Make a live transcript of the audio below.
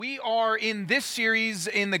We are in this series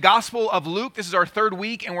in the Gospel of Luke. This is our third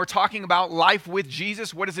week, and we're talking about life with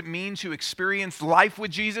Jesus. What does it mean to experience life with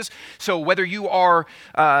Jesus? So whether you are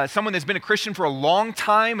someone that's been a Christian for a long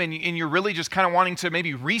time and you're really just kind of wanting to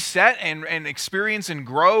maybe reset and experience and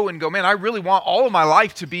grow and go, man, I really want all of my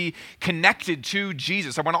life to be connected to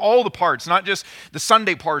Jesus. I want all the parts, not just the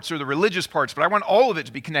Sunday parts or the religious parts, but I want all of it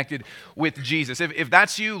to be connected with Jesus. If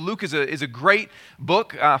that's you, Luke is a great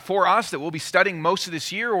book for us that we'll be studying most of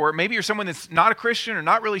this year. Or maybe you're someone that's not a Christian or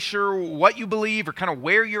not really sure what you believe or kind of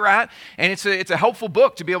where you're at. And it's a helpful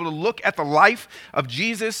book to be able to look at the life of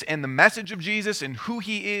Jesus and the message of Jesus and who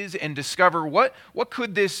he is and discover what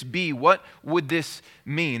could this be? What would this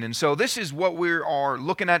mean? And so this is what we are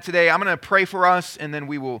looking at today. I'm going to pray for us and then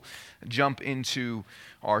we will jump into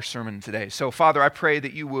our sermon today. So Father, I pray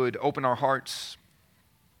that you would open our hearts,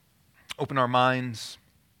 open our minds.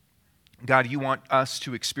 God, you want us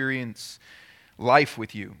to experience life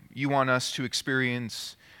with you. You want us to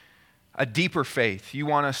experience a deeper faith. You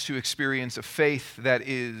want us to experience a faith that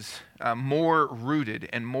is more rooted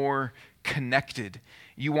and more connected.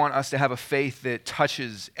 You want us to have a faith that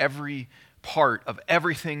touches every part of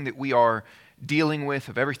everything that we are dealing with,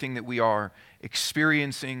 of everything that we are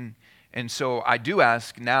experiencing. And so I do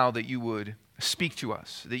ask now that you would speak to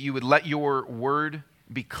us, that you would let your word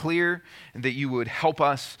be clear, and that you would help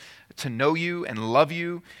us to know you and love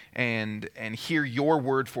you and hear your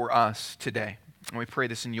word for us today. And we pray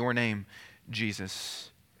this in your name,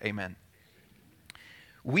 Jesus. Amen.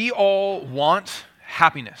 We all want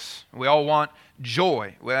happiness. We all want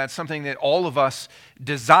joy. Well, that's something that all of us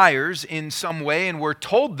desires in some way, and we're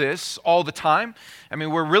told this all the time. I mean,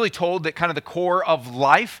 we're really told that kind of the core of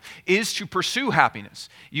life is to pursue happiness.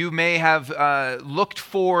 You may have looked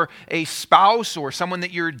for a spouse or someone that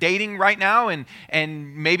you're dating right now,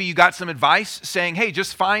 and maybe you got some advice saying, hey,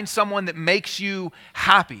 just find someone that makes you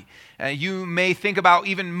happy. You may think about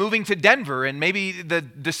even moving to Denver, and maybe the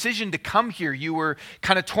decision to come here, you were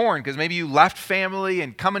kind of torn because maybe you left family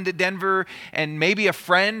and coming to Denver, and maybe a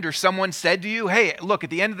friend or someone said to you, hey, look, at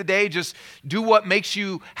the end of the day, just do what makes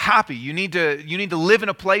you happy. You need to live in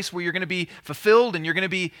a place where you're going to be fulfilled and you're going to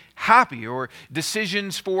be happy. Or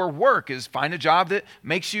decisions for work is find a job that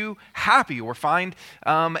makes you happy, or find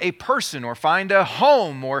a person, or find a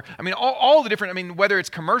home, or all the different, whether it's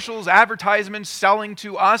commercials, advertisements, selling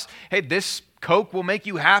to us, hey, this Coke will make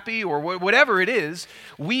you happy, or whatever it is.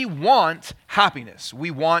 We want happiness. We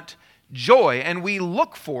want joy, and we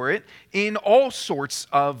look for it in all sorts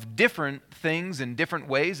of different things and different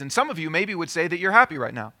ways. And some of you maybe would say that you're happy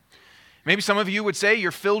right now. Maybe some of you would say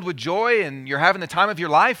you're filled with joy and you're having the time of your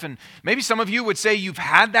life. And maybe some of you would say you've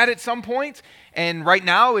had that at some point, and right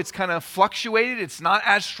now it's kind of fluctuated. It's not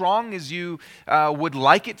as strong as you would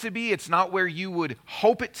like it to be. It's not where you would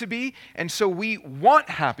hope it to be. And so we want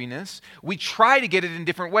happiness. We try to get it in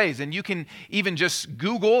different ways. And you can even just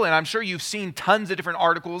Google, and I'm sure you've seen tons of different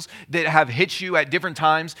articles that have hit you at different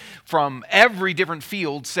times from every different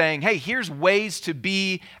field saying, hey, here's ways to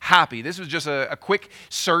be happy. This was just a quick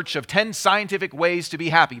search of 10 scientific ways to be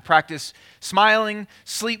happy. Practice smiling,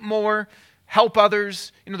 sleep more, help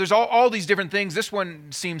others. There's all these different things. This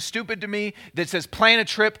one seems stupid to me that says plan a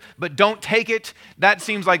trip, but don't take it. That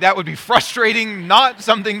seems like that would be frustrating, not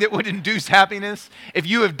something that would induce happiness. If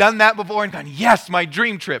you have done that before and gone, yes, my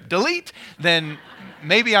dream trip, delete, then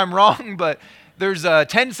maybe I'm wrong, but there's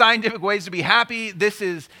 10 scientific ways to be happy. This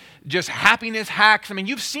is just happiness hacks.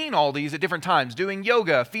 You've seen all these at different times. Doing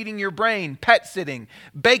yoga, feeding your brain, pet sitting,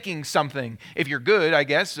 baking something, if you're good, I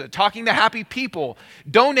guess, talking to happy people,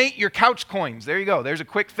 donate your couch coins. There you go. There's a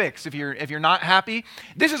quick fix if you're not happy.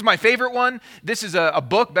 This is my favorite one. This is a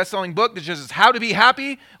book, best-selling book that just says how to be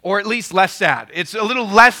happy or at least less sad. It's a little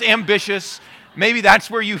less ambitious. Maybe that's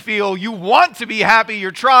where you feel you want to be happy,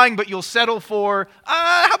 you're trying, but you'll settle for,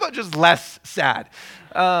 how about just less sad?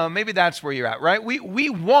 Maybe that's where you're at, right? We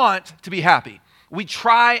want to be happy. We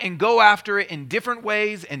try and go after it in different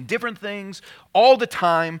ways and different things all the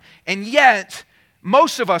time, and yet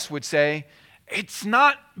most of us would say it's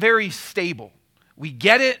not very stable. We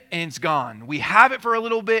get it and it's gone. We have it for a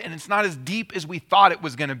little bit and it's not as deep as we thought it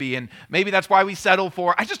was going to be, and maybe that's why we settle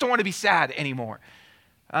for, I just don't want to be sad anymore.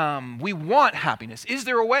 We want happiness. Is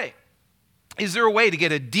there a way? Is there a way to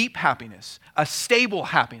get a deep happiness, a stable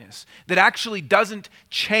happiness that actually doesn't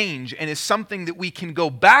change and is something that we can go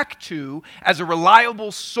back to as a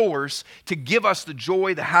reliable source to give us the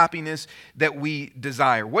joy, the happiness that we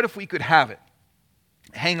desire? What if we could have it,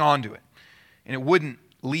 hang on to it, and it wouldn't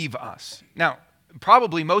leave us? Now,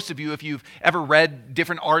 probably most of you, if you've ever read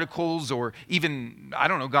different articles or even, I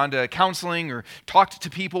don't know, gone to counseling or talked to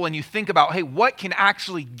people and you think about, hey, what can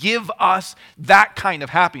actually give us that kind of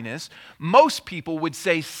happiness? Most people would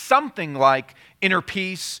say something like inner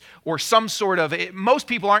peace or some sort of, most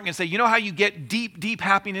people aren't going to say, you know how you get deep, deep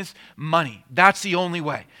happiness? Money. That's the only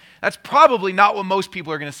way. That's probably not what most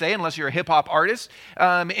people are going to say unless you're a hip-hop artist.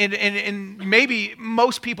 And maybe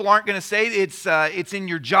most people aren't going to say it's in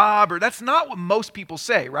your job, or that's not what most people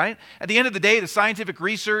say, right? At the end of the day, the scientific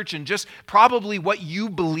research and just probably what you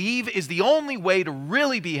believe is the only way to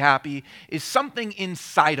really be happy is something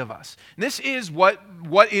inside of us. And this is what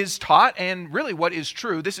is taught and really what is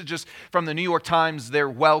true. This is just from the New York Times,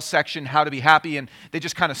 their well section, How to Be Happy, and they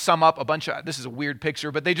just kind of sum up a bunch of, this is a weird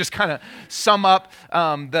picture, but they just kind of sum up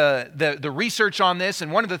the research on this.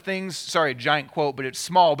 And one of the things, sorry, a giant quote, but it's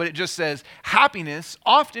small, but it just says, happiness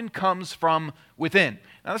often comes from within.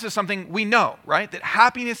 Now, this is something we know, right? That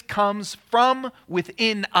happiness comes from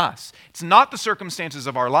within us. It's not the circumstances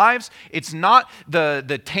of our lives. It's not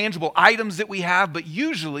the tangible items that we have, but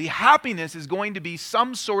usually happiness is going to be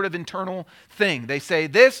some sort of internal thing. They say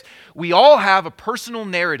this, we all have a personal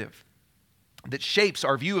narrative that shapes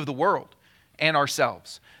our view of the world and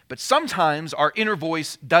ourselves. But sometimes our inner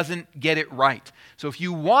voice doesn't get it right. So if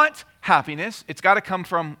you want happiness, it's got to come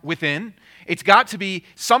from within. It's got to be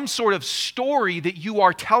some sort of story that you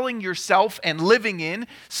are telling yourself and living in,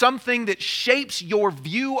 something that shapes your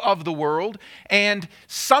view of the world, and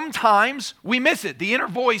sometimes we miss it. The inner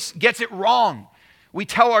voice gets it wrong. We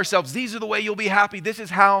tell ourselves, these are the way you'll be happy, this is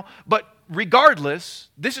how, but regardless,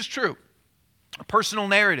 this is true. A personal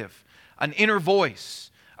narrative, an inner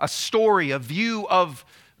voice, a story, a view of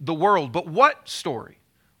the world. But what story?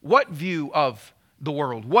 What view of the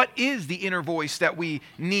world? What is the inner voice that we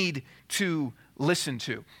need to listen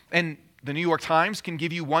to? And the New York Times can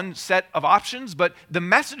give you one set of options, but the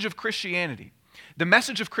message of Christianity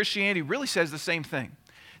really says the same thing.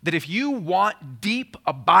 That if you want deep,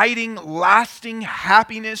 abiding, lasting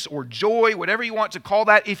happiness or joy, whatever you want to call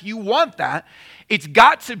that, if you want that, it's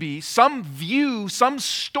got to be some view, some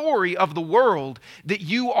story of the world that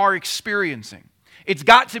you are experiencing. It's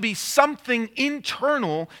got to be something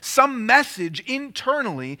internal, some message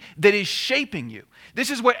internally that is shaping you.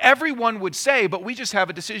 This is what everyone would say, but we just have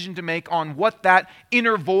a decision to make on what that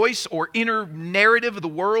inner voice or inner narrative of the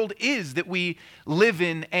world is that we live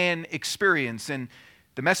in and experience. And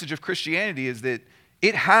the message of Christianity is that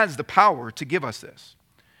it has the power to give us this.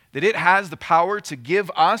 That it has the power to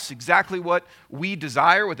give us exactly what we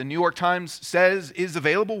desire, what the New York Times says is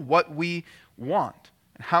available, what we want.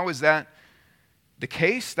 And how is that the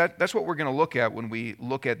case? That's what we're going to look at when we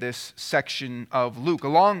look at this section of Luke. A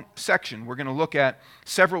long section. We're going to look at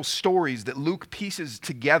several stories that Luke pieces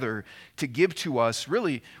together to give to us,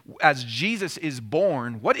 really, as Jesus is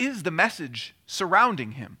born, what is the message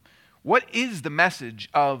surrounding him? What is the message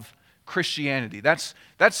of Christianity? That's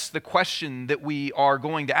the question that we are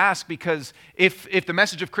going to ask, because if the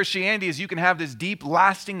message of Christianity is you can have this deep,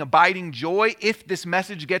 lasting, abiding joy, if this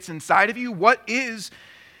message gets inside of you, what is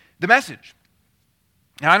the message?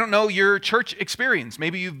 Now, I don't know your church experience.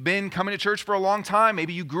 Maybe you've been coming to church for a long time.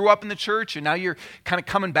 Maybe you grew up in the church and now you're kind of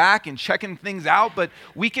coming back and checking things out. But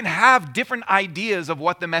we can have different ideas of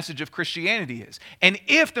what the message of Christianity is. And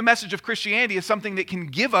if the message of Christianity is something that can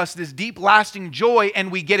give us this deep, lasting joy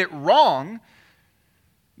and we get it wrong,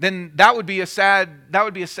 then that would be a sad,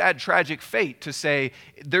 tragic fate to say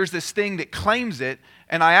there's this thing that claims it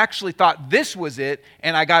and I actually thought this was it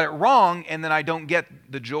and I got it wrong and then I don't get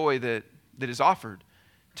the joy that is offered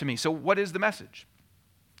to me. So what is the message?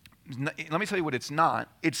 Let me tell you what it's not.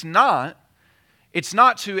 It's not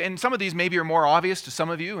to, and some of these maybe are more obvious to some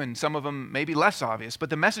of you and some of them maybe less obvious, but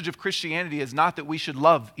the message of Christianity is not that we should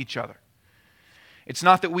love each other. It's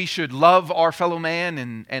not that we should love our fellow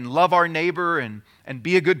man and love our neighbor and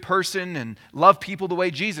be a good person and love people the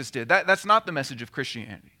way Jesus did. That's not the message of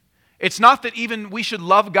Christianity. It's not that even we should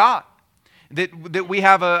love God, that we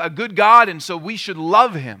have a good God and so we should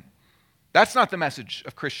love him. That's not the message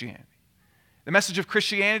of Christianity. The message of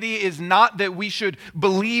Christianity is not that we should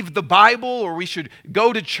believe the Bible or we should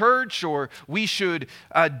go to church or we should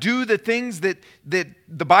do the things that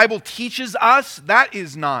the Bible teaches us. That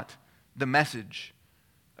is not the message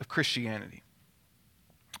of Christianity.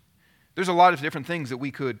 There's a lot of different things that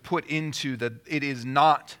we could put into that it is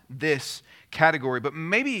not this category, but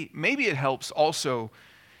maybe it helps also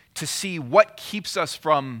to see what keeps us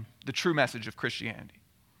from the true message of Christianity.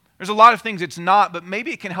 There's a lot of things it's not, but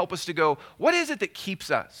maybe it can help us to go, what is it that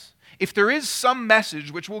keeps us? If there is some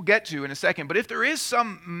message, which we'll get to in a second, but if there is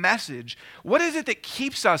some message, what is it that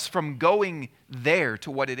keeps us from going there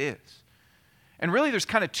to what it is? And really there's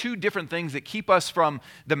kind of two different things that keep us from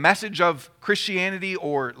the message of Christianity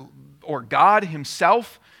or God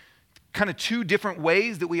himself. Kind of two different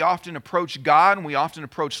ways that we often approach God and we often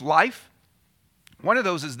approach life. One of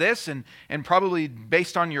those is this, and probably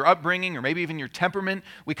based on your upbringing or maybe even your temperament,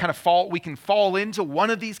 we can fall into one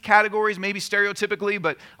of these categories, maybe stereotypically,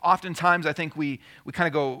 but oftentimes I think we kind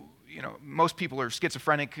of go, most people are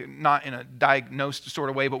schizophrenic, not in a diagnosed sort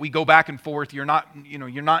of way, but we go back and forth. You're not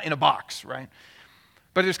in a box, right?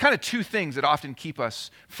 But there's kind of two things that often keep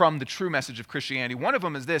us from the true message of Christianity. One of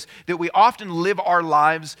them is this, that we often live our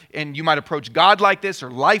lives, and you might approach God like this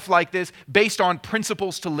or life like this, based on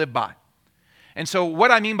principles to live by. And so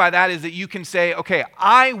what I mean by that is that you can say, okay,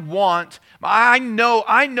 I know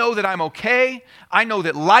that I'm okay. I know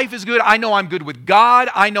that life is good. I know I'm good with God.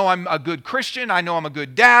 I know I'm a good Christian. I know I'm a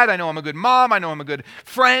good dad. I know I'm a good mom. I know I'm a good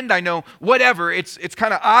friend. I know whatever. It's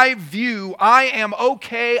kind of, I am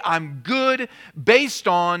okay. I'm good based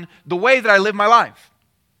on the way that I live my life,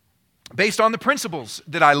 based on the principles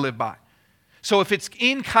that I live by. So if it's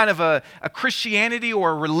in kind of a Christianity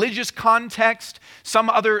or a religious context, some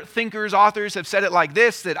other thinkers, authors have said it like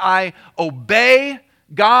this, that I obey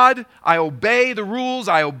God, I obey the rules,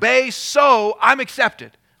 I obey, so I'm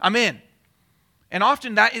accepted, I'm in. And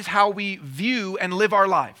often that is how we view and live our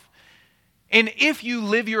life. And if you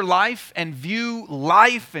live your life and view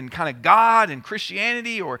life and kind of God and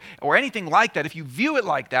Christianity or anything like that, if you view it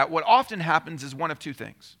like that, what often happens is one of two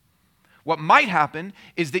things. What might happen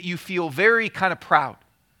is that you feel very kind of proud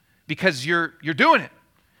because you're doing it.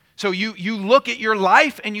 So you look at your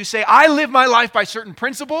life and you say, I live my life by certain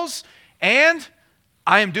principles and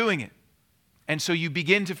I am doing it. And so you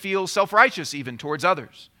begin to feel self-righteous even towards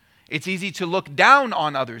others. It's easy to look down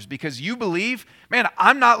on others because you believe, man,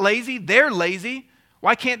 I'm not lazy, they're lazy.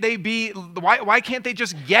 Why can't they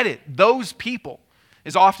just get it? Those people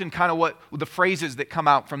is often kind of what the phrases that come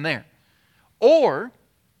out from there. Or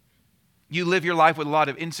you live your life with a lot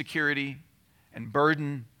of insecurity and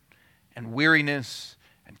burden and weariness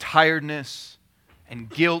and tiredness and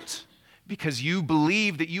guilt because you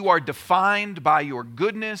believe that you are defined by your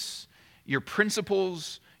goodness, your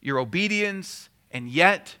principles, your obedience, and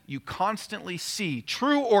yet you constantly see,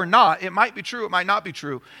 true or not, it might be true, it might not be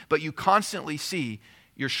true, but you constantly see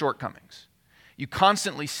your shortcomings. You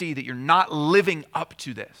constantly see that you're not living up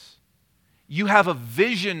to this. You have a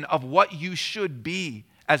vision of what you should be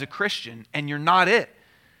as a Christian, and you're not it.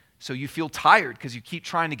 So you feel tired because you keep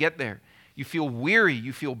trying to get there. You feel weary,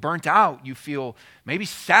 you feel burnt out, you feel maybe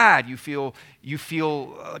sad, you feel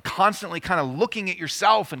constantly kind of looking at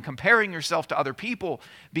yourself and comparing yourself to other people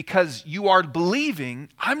because you are believing,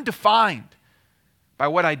 I'm defined by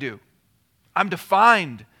what I do. I'm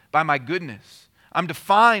defined by my goodness. I'm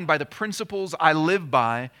defined by the principles I live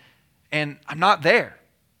by, and I'm not there.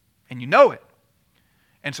 And you know it.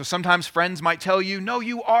 And so sometimes friends might tell you, no,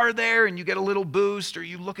 you are there, and you get a little boost, or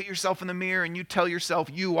you look at yourself in the mirror and you tell yourself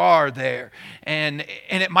you are there. And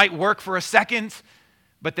it might work for a second,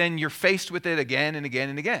 but then you're faced with it again and again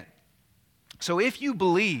and again. So if you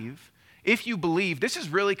believe this is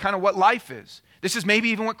really kind of what life is. This is maybe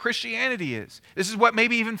even what Christianity is. This is what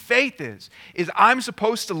maybe even faith is I'm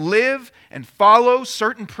supposed to live and follow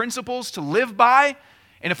certain principles to live by,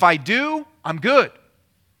 and if I do, I'm good.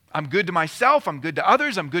 I'm good to myself, I'm good to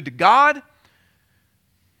others, I'm good to God.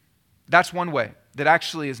 That's one way that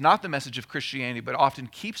actually is not the message of Christianity, but often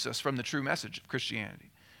keeps us from the true message of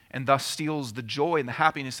Christianity and thus steals the joy and the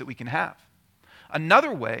happiness that we can have.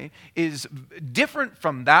 Another way is different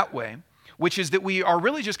from that way, which is that we are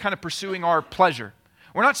really just kind of pursuing our pleasure.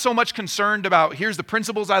 We're not so much concerned about, here's the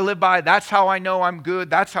principles I live by, that's how I know I'm good,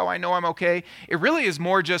 that's how I know I'm okay. It really is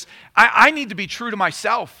more just, I need to be true to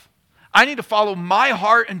myself. I need to follow my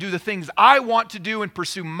heart and do the things I want to do and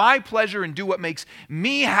pursue my pleasure and do what makes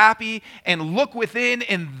me happy and look within,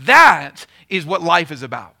 and that is what life is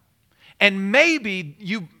about. And maybe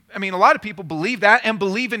a lot of people believe that and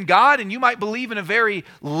believe in God, and you might believe in a very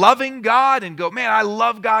loving God and go, man, I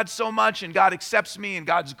love God so much and God accepts me and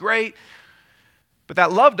God's great. But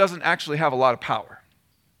that love doesn't actually have a lot of power.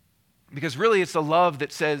 Because really it's a love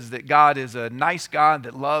that says that God is a nice God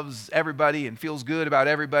that loves everybody and feels good about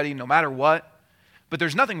everybody no matter what. But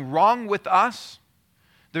there's nothing wrong with us.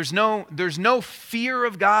 There's no fear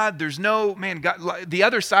of God. There's no, God, the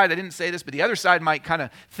other side, I didn't say this, but the other side might kind of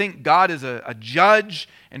think God is a judge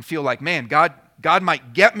and feel like, man, God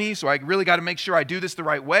might get me, so I really got to make sure I do this the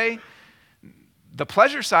right way. The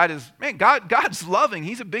pleasure side is, man, God's loving.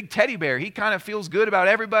 He's a big teddy bear. He kind of feels good about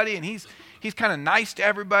everybody, and he's kind of nice to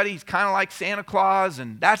everybody. He's kind of like Santa Claus,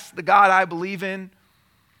 and that's the God I believe in.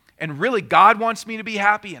 And really, God wants me to be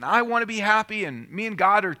happy, and I want to be happy, and me and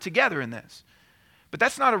God are together in this. But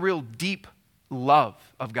that's not a real deep love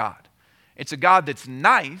of God. It's a God that's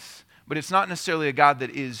nice, but it's not necessarily a God that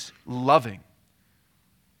is loving.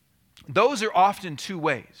 Those are often two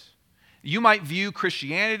ways. You might view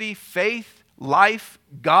Christianity, faith, life,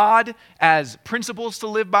 God as principles to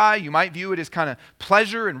live by. You might view it as kind of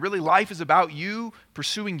pleasure, and really life is about you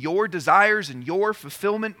pursuing your desires and your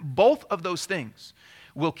fulfillment. Both of those things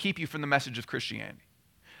will keep you from the message of Christianity.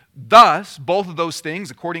 Thus, both of those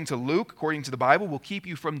things, according to Luke, according to the Bible, will keep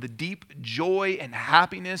you from the deep joy and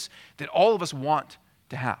happiness that all of us want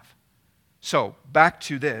to have. So, back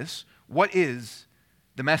to this. What is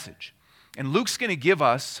the message? And Luke's going to give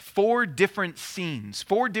us 4 different scenes,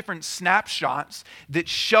 4 different snapshots that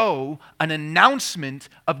show an announcement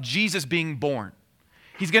of Jesus being born.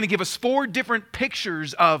 He's going to give us 4 different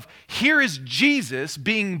pictures of here is Jesus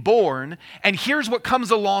being born, and here's what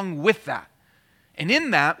comes along with that. And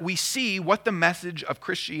in that, we see what the message of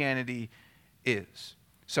Christianity is.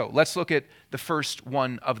 So let's look at the first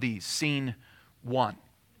one of these, scene 1.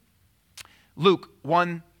 Luke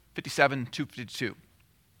 1:57-52.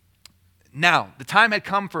 Now, the time had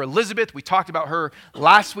come for Elizabeth. We talked about her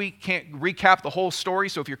last week. Can't recap the whole story,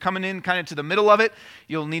 so if you're coming in kind of to the middle of it,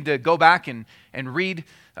 you'll need to go back and read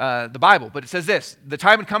the Bible. But it says this: the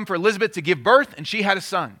time had come for Elizabeth to give birth, and she had a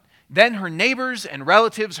son. Then her neighbors and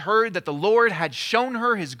relatives heard that the Lord had shown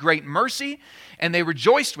her his great mercy, and they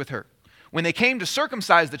rejoiced with her. When they came to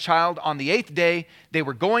circumcise the child on the 8th day, they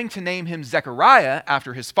were going to name him Zechariah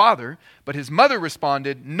after his father, but his mother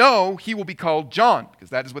responded, "No, he will be called John," because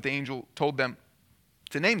that is what the angel told them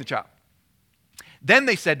to name the child. Then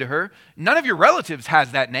they said to her, "None of your relatives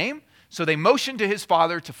has that name." So they motioned to his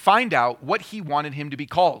father to find out what he wanted him to be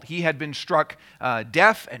called. He had been struck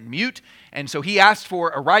deaf and mute, and so he asked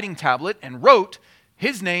for a writing tablet and wrote,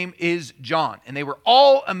 "His name is John." And they were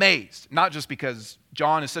all amazed, not just because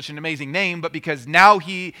John is such an amazing name, but because now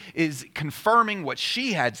he is confirming what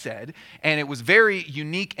she had said, and it was very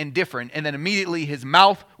unique and different. And then immediately his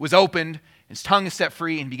mouth was opened, his tongue is set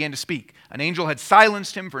free, and he began to speak. An angel had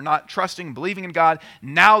silenced him for not trusting and believing in God.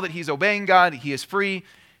 Now that he's obeying God, he is free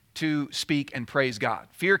to speak and praise God.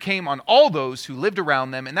 Fear came on all those who lived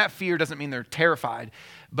around them, and that fear doesn't mean they're terrified,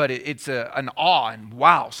 but it's an awe, and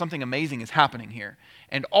wow, something amazing is happening here.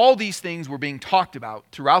 And all these things were being talked about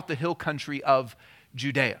throughout the hill country of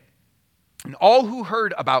Judea. And all who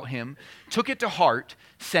heard about him took it to heart,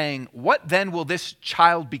 saying, "What then will this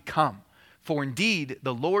child become? For indeed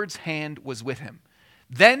the Lord's hand was with him."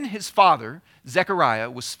 Then his father,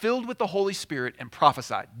 Zechariah, was filled with the Holy Spirit and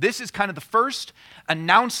prophesied. This is kind of the first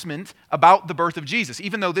announcement about the birth of Jesus.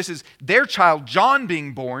 Even though this is their child, John,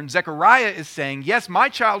 being born, Zechariah is saying, yes, my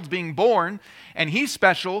child's being born, and he's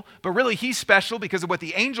special, but really he's special because of what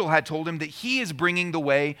the angel had told him, that he is bringing the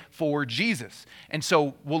way for Jesus. And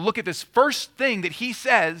so we'll look at this first thing that he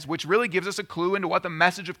says, which really gives us a clue into what the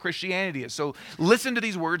message of Christianity is. So listen to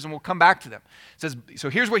these words, and we'll come back to them. It says, so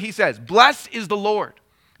here's what he says: "Blessed is the Lord,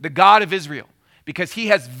 the God of Israel, because he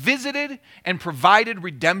has visited and provided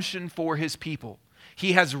redemption for his people.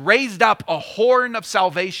 He has raised up a horn of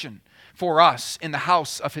salvation for us in the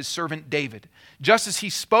house of his servant David, just as he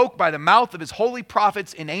spoke by the mouth of his holy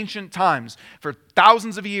prophets in ancient times." For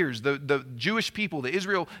thousands of years, the Jewish people, the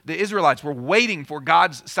Israelites were waiting for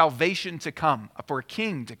God's salvation to come, for a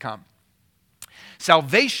king to come.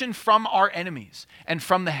 "Salvation from our enemies and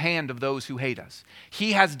from the hand of those who hate us.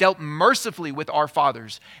 He has dealt mercifully with our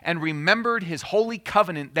fathers and remembered his holy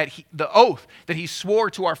covenant, the oath that he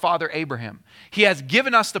swore to our father Abraham. He has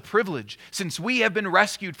given us the privilege, since we have been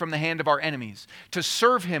rescued from the hand of our enemies, to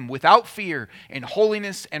serve him without fear in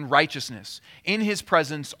holiness and righteousness in his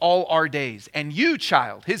presence all our days. And you,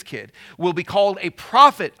 child," his kid, "will be called a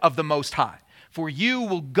prophet of the Most High. For you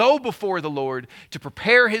will go before the Lord to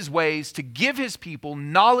prepare his ways, to give his people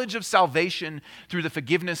knowledge of salvation through the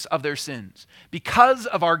forgiveness of their sins. Because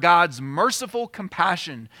of our God's merciful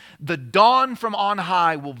compassion, the dawn from on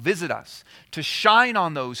high will visit us, to shine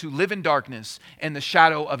on those who live in darkness and the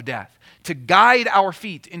shadow of death, to guide our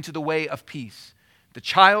feet into the way of peace. The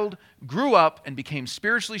child grew up and became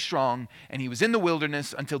spiritually strong, and he was in the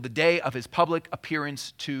wilderness until the day of his public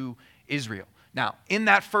appearance to Israel." Now, in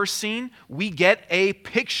that first scene, we get a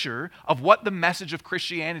picture of what the message of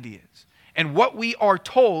Christianity is. And what we are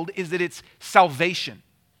told is that it's salvation.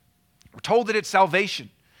 We're told that it's salvation,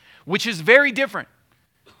 which is very different.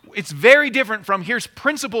 It's very different from here's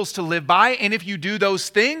principles to live by, and if you do those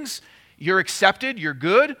things, you're accepted, you're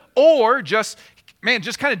good, or just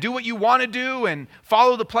kind of do what you want to do and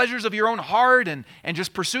follow the pleasures of your own heart and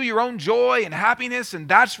just pursue your own joy and happiness, and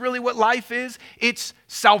that's really what life is. It's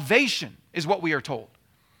salvation is what we are told.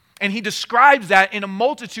 And he describes that in a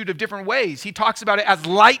multitude of different ways. He talks about it as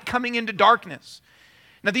light coming into darkness.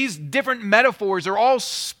 Now, these different metaphors are all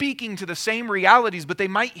speaking to the same realities, but they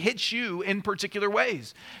might hit you in particular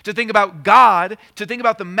ways. To think about God, to think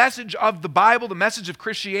about the message of the Bible, the message of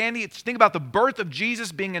Christianity, to think about the birth of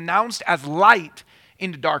Jesus being announced as light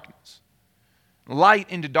into darkness. Light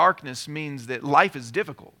into darkness means that life is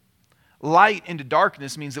difficult. Light into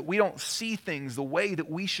darkness means that we don't see things the way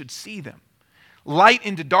that we should see them. Light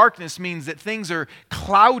into darkness means that things are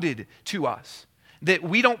clouded to us, that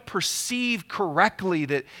we don't perceive correctly,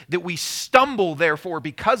 that we stumble, therefore,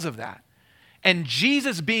 because of that. And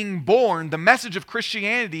Jesus being born, the message of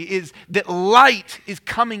Christianity is that light is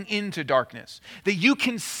coming into darkness, that you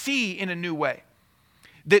can see in a new way.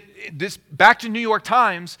 That this, back to New York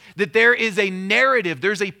Times, that there is a narrative,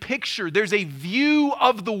 there's a picture, there's a view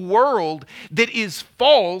of the world that is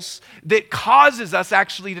false, that causes us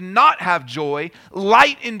actually to not have joy.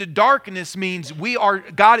 Light into darkness means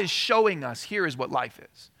God is showing us, here is what life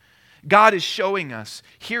is. God is showing us,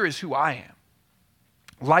 here is who I am.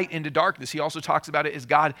 Light into darkness. He also talks about it as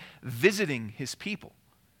God visiting his people.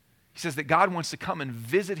 He says that God wants to come and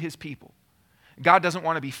visit his people. God doesn't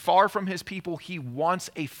want to be far from his people. He wants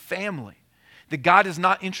a family. That God is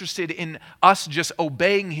not interested in us just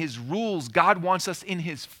obeying his rules. God wants us in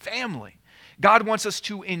his family. God wants us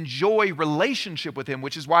to enjoy relationship with him,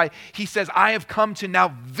 which is why he says, I have come to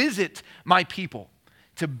now visit my people,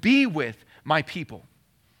 to be with my people.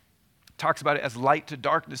 He talks about it as light to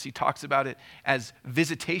darkness. He talks about it as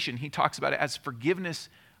visitation. He talks about it as forgiveness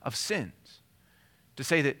of sins. To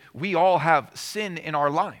say that we all have sin in our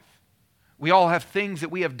life. We all have things that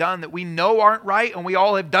we have done that we know aren't right, and we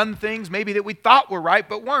all have done things maybe that we thought were right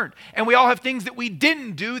but weren't. And we all have things that we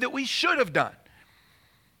didn't do that we should have done.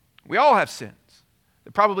 We all have sins.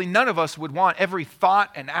 That probably none of us would want every thought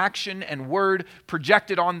and action and word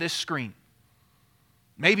projected on this screen.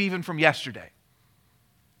 Maybe even from yesterday.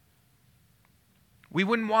 We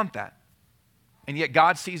wouldn't want that. And yet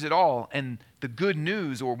God sees it all, and the good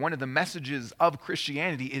news, or one of the messages of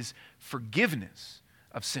Christianity, is forgiveness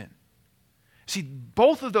of sin. See,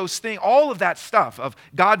 both of those things, all of that stuff of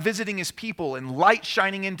God visiting his people and light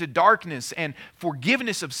shining into darkness and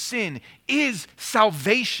forgiveness of sin is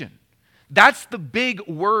salvation. That's the big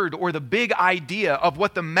word or the big idea of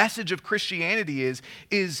what the message of Christianity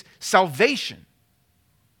is salvation.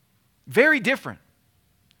 Very different.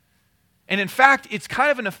 And in fact, it's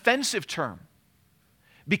kind of an offensive term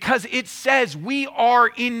because it says we are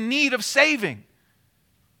in need of saving.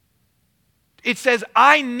 It says,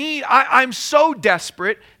 I'm so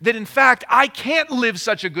desperate that in fact, I can't live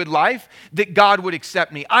such a good life that God would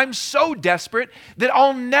accept me. I'm so desperate that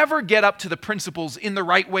I'll never get up to the principles in the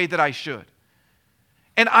right way that I should.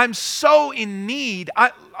 And I'm so in need,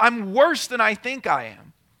 I'm worse than I think I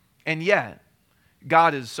am. And yet,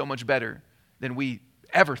 God is so much better than we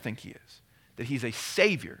ever think he is. That he's a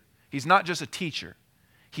savior. He's not just a teacher.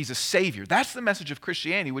 He's a savior. That's the message of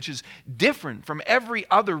Christianity, which is different from every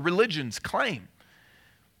other religion's claim.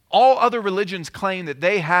 All other religions claim that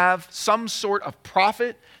they have some sort of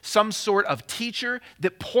prophet, some sort of teacher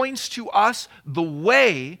that points to us the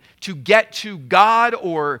way to get to God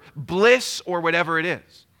or bliss or whatever it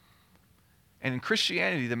is. And in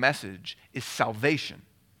Christianity, the message is salvation,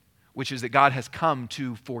 which is that God has come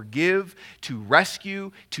to forgive, to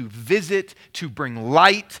rescue, to visit, to bring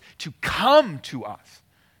light, to come to us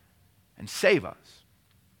and save us.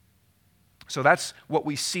 So that's what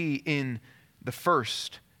we see in the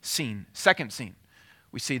first scene. Second scene,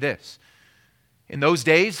 we see this. In those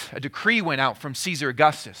days, a decree went out from Caesar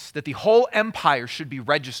Augustus that the whole empire should be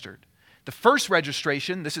registered. The first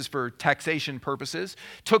registration, this is for taxation purposes,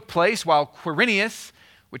 took place while Quirinius,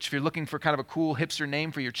 which if you're looking for kind of a cool hipster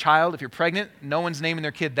name for your child, if you're pregnant, no one's naming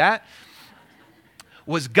their kid that,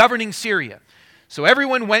 was governing Syria. So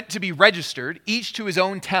everyone went to be registered, each to his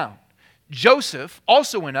own town. Joseph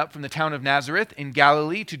also went up from the town of Nazareth in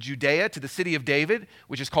Galilee to Judea, to the city of David,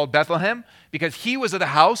 which is called Bethlehem, because he was of the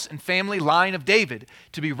house and family line of David,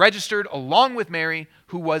 to be registered along with Mary,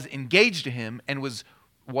 who was engaged to him and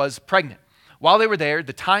was pregnant. While they were there,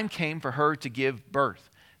 the time came for her to give birth.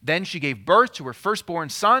 Then she gave birth to her firstborn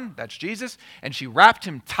son, that's Jesus, and she wrapped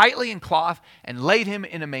him tightly in cloth and laid him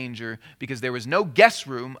in a manger because there was no guest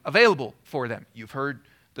room available for them. You've heard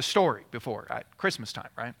the story before at Christmas time,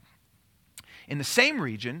 right? In the same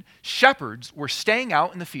region, shepherds were staying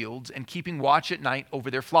out in the fields and keeping watch at night over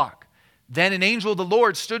their flock. Then an angel of the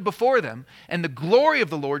Lord stood before them, and the glory of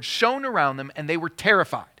the Lord shone around them, and they were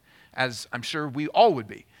terrified, as I'm sure we all would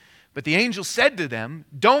be. But the angel said to them,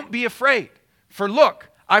 "Don't be afraid, for look,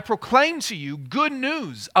 I proclaim to you good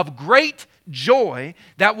news of great joy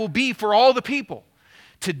that will be for all the people.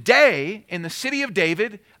 Today, in the city of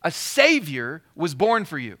David, a Savior was born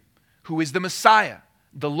for you, who is the Messiah,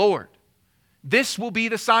 the Lord. This will be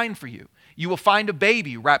the sign for you. You will find a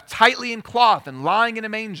baby wrapped tightly in cloth and lying in a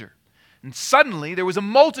manger." And suddenly there was a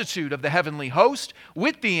multitude of the heavenly host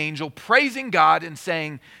with the angel praising God and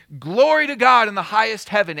saying, "Glory to God in the highest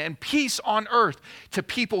heaven and peace on earth to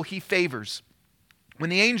people he favors."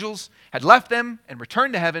 When the angels had left them and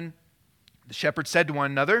returned to heaven, the shepherds said to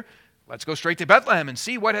one another, "Let's go straight to Bethlehem and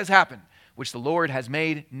see what has happened, which the Lord has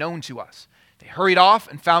made known to us." They hurried off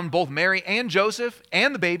and found both Mary and Joseph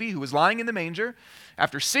and the baby who was lying in the manger.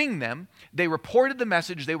 After seeing them, they reported the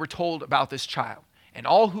message they were told about this child. And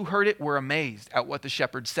all who heard it were amazed at what the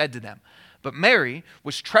shepherds said to them. But Mary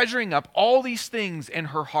was treasuring up all these things in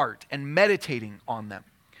her heart and meditating on them.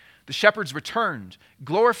 The shepherds returned,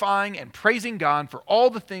 glorifying and praising God for all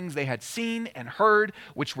the things they had seen and heard,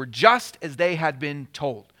 which were just as they had been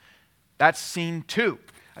told. That's scene 2.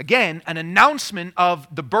 Again, an announcement of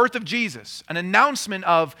the birth of Jesus, an announcement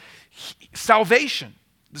of salvation.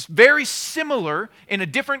 This very similar in a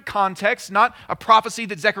different context, not a prophecy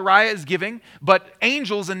that Zechariah is giving, but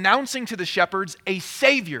angels announcing to the shepherds a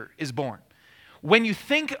Savior is born. When you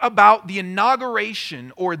think about the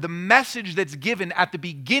inauguration or the message that's given at the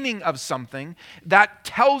beginning of something, that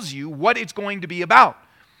tells you what it's going to be about.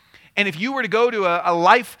 And if you were to go to a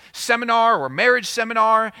life seminar or a marriage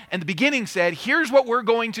seminar, and the beginning said, "Here's what we're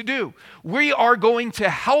going to do. We are going to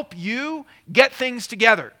help you get things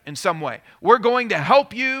together in some way. We're going to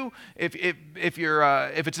help you, if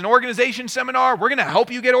it's an organization seminar, we're going to help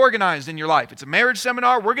you get organized in your life. It's a marriage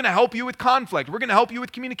seminar, we're going to help you with conflict. We're going to help you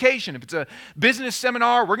with communication. If it's a business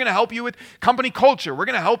seminar, we're going to help you with company culture. We're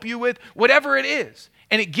going to help you with whatever it is."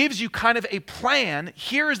 And it gives you kind of a plan.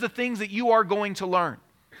 Here is the things that you are going to learn.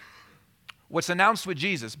 What's announced with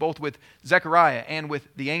Jesus, both with Zechariah and with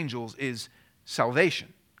the angels, is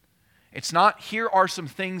salvation. It's not, here are some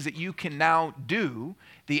things that you can now do.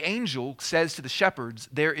 The angel says to the shepherds,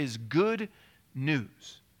 there is good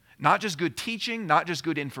news. Not just good teaching, not just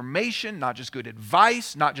good information, not just good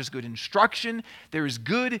advice, not just good instruction. There is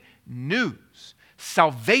good news.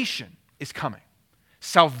 Salvation is coming.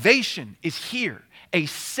 Salvation is here. A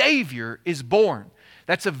Savior is born.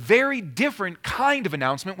 That's a very different kind of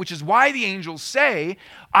announcement, which is why the angels say,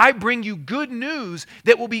 "I bring you good news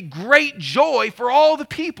that will be great joy for all the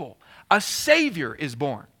people. A Savior is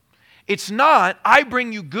born." It's not, "I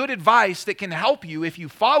bring you good advice that can help you if you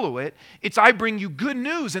follow it." It's, "I bring you good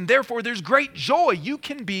news, and therefore there's great joy. You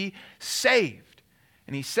can be saved."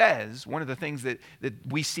 And he says, one of the things that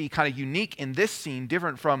we see kind of unique in this scene,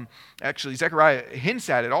 different from, actually Zechariah hints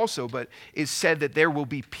at it also, but is said that there will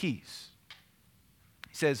be peace.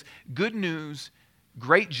 He says, good news,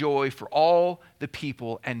 great joy for all the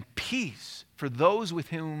people, and peace for those with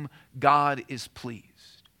whom God is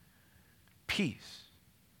pleased. Peace.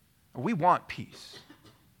 We want peace.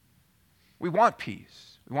 We want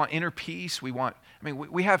peace. We want inner peace. We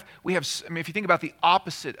have, if you think about the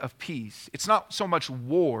opposite of peace, it's not so much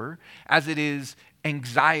war as it is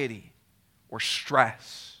anxiety or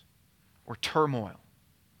stress or turmoil.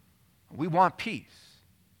 We want peace.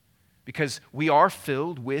 Because we are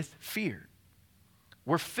filled with fear.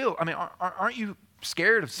 We're filled, aren't you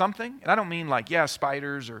scared of something? And I don't mean like,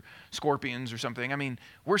 spiders or scorpions or something. I mean,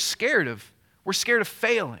 we're scared of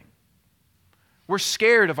failing. We're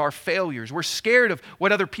scared of our failures. We're scared of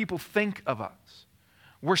what other people think of us.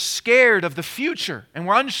 We're scared of the future, and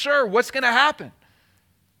we're unsure what's going to happen.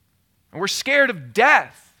 And we're scared of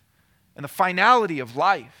death and the finality of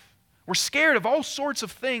life. We're scared of all sorts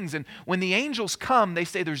of things. And when the angels come, they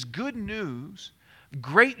say there's good news,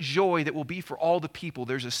 great joy that will be for all the people.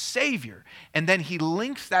 There's a Savior. And then he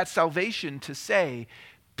links that salvation to say,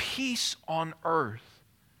 peace on earth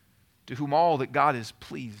to whom all that God is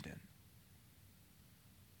pleased in.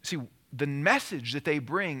 See, the message that they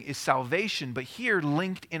bring is salvation, but here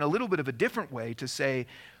linked in a little bit of a different way to say,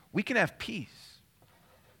 we can have peace.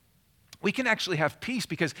 We can actually have peace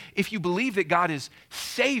because if you believe that God is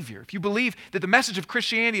Savior, if you believe that the message of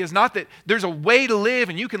Christianity is not that there's a way to live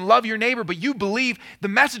and you can love your neighbor, but you believe the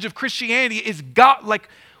message of Christianity is God, like,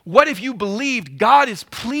 what if you believed God is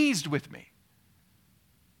pleased with me?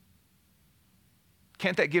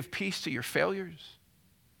 Can't that give peace to your failures?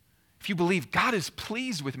 If you believe God is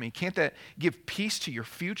pleased with me, can't that give peace to your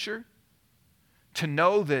future? To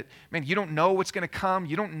know that, man, you don't know what's going to come.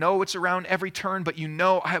 You don't know what's around every turn, but you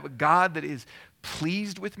know I have a God that is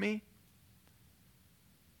pleased with me.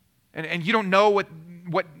 And you don't know what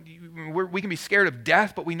we can be scared of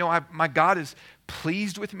death, but we know my God is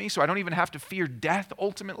pleased with me, so I don't even have to fear death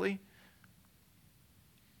ultimately.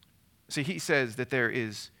 See, he says that there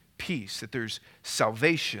is peace, that there's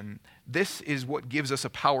salvation. This is what gives us a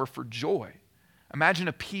power for joy. Imagine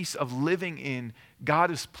a peace of living in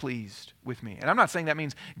God is pleased with me. And I'm not saying that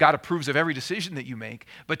means God approves of every decision that you make,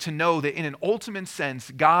 but to know that in an ultimate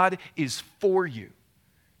sense, God is for you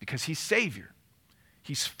because he's Savior.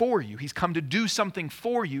 He's for you. He's come to do something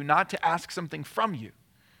for you, not to ask something from you.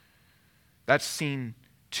 That's scene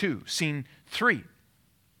 2. Scene 3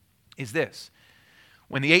 is this.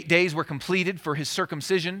 When the 8 days were completed for his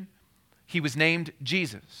circumcision, he was named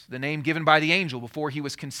Jesus, the name given by the angel before he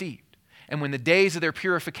was conceived. And when the days of their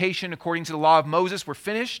purification according to the law of Moses were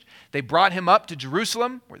finished, they brought him up to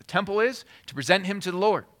Jerusalem, where the temple is, to present him to the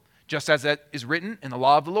Lord. Just as that is written in the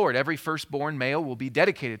law of the Lord, every firstborn male will be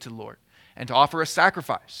dedicated to the Lord, and to offer a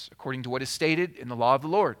sacrifice, according to what is stated in the law of the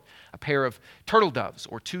Lord, a pair of turtle doves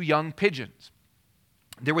or 2 young pigeons.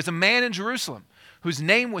 There was a man in Jerusalem whose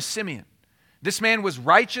name was Simeon. This man was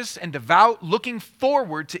righteous and devout, looking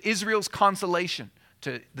forward to Israel's consolation,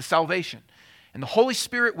 to the salvation. And the Holy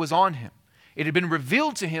Spirit was on him. It had been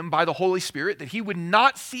revealed to him by the Holy Spirit that he would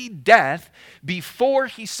not see death before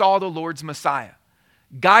he saw the Lord's Messiah.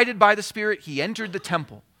 Guided by the Spirit, he entered the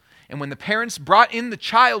temple. And when the parents brought in the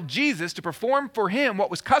child Jesus to perform for him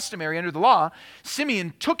what was customary under the law,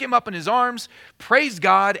 Simeon took him up in his arms, praised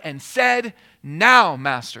God, and said, "Now,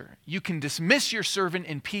 Master, you can dismiss your servant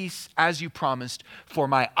in peace as you promised, for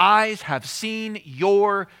my eyes have seen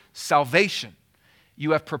your salvation.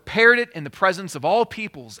 You have prepared it in the presence of all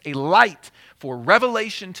peoples, a light for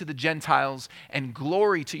revelation to the Gentiles and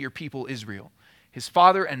glory to your people Israel." His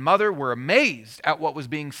father and mother were amazed at what was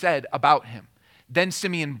being said about him. Then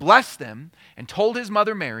Simeon blessed them and told his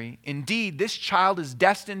mother Mary, "Indeed, this child is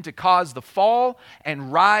destined to cause the fall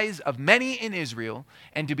and rise of many in Israel,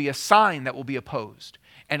 and to be a sign that will be opposed.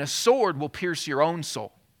 And a sword will pierce your own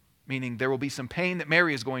soul." Meaning there will be some pain that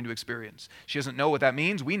Mary is going to experience. She doesn't know what that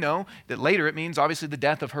means. We know that later it means obviously the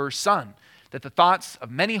death of her son, that the thoughts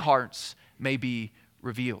of many hearts may be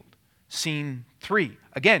revealed. Scene 3.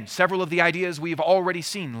 Again, several of the ideas we have already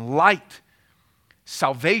seen. Light,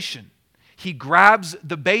 salvation. He grabs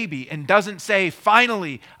the baby and doesn't say,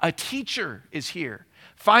 "Finally, a teacher is here.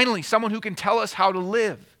 Finally, someone who can tell us how to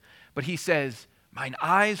live." But he says, "Mine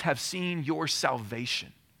eyes have seen your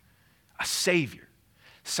salvation." A Savior.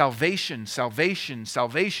 Salvation, salvation,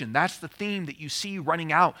 salvation. That's the theme that you see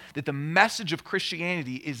running out. That the message of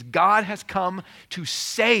Christianity is God has come to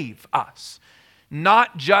save us.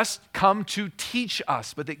 Not just come to teach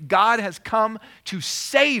us, but that God has come to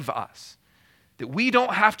save us. That we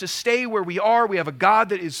don't have to stay where we are. We have a God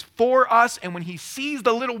that is for us. And when he sees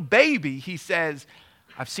the little baby, he says,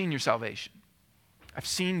 "I've seen your salvation. I've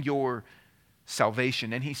seen your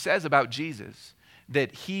salvation." And he says about Jesus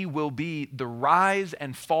that he will be the rise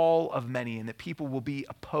and fall of many, and that people will be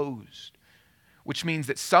opposed, which means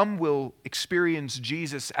that some will experience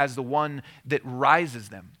Jesus as the one that rises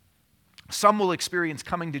them. Some will experience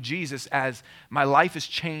coming to Jesus as, "My life has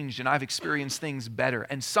changed and I've experienced things better."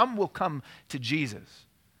 And some will come to Jesus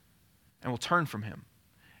and will turn from him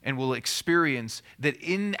and will experience that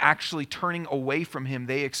in actually turning away from him,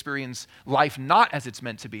 they experience life not as it's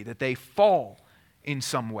meant to be, that they fall in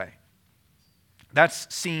some way.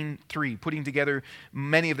 That's scene 3, putting together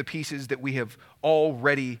many of the pieces that we have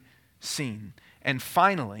already seen. And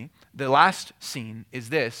finally, the last scene is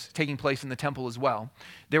this, taking place in the temple as well.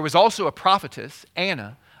 There was also a prophetess,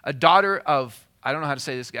 Anna, a daughter of, I don't know how to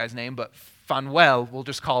say this guy's name, but Phanuel, we'll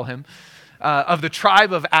just call him, of the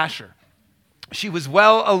tribe of Asher. She was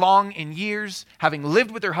well along in years, having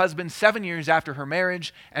lived with her husband 7 years after her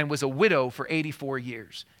marriage, and was a widow for 84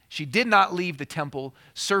 years. She did not leave the temple,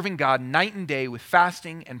 serving God night and day with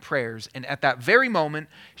fasting and prayers. And at that very moment,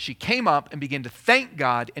 she came up and began to thank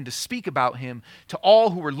God and to speak about him to all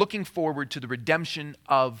who were looking forward to the redemption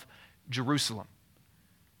of Jerusalem.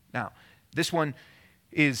 Now, this one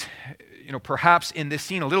is, perhaps in this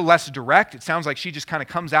scene a little less direct. It sounds like she just kind of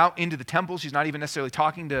comes out into the temple. She's not even necessarily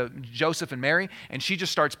talking to Joseph and Mary, and she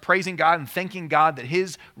just starts praising God and thanking God that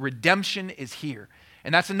his redemption is here.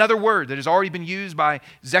 And that's another word that has already been used by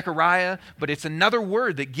Zechariah, but it's another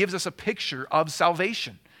word that gives us a picture of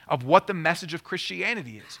salvation, of what the message of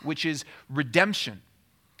Christianity is, which is redemption,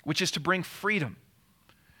 which is to bring freedom.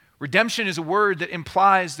 Redemption is a word that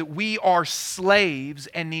implies that we are slaves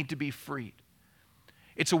and need to be freed.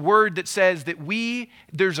 It's a word that says that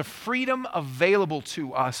there's a freedom available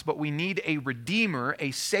to us, but we need a redeemer, a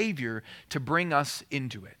savior, to bring us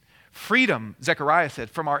into it. Freedom, Zechariah said,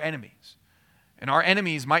 from our enemies. And our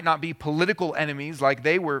enemies might not be political enemies like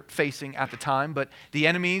they were facing at the time, but the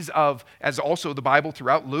enemies of, as also the Bible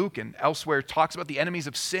throughout Luke and elsewhere talks about the enemies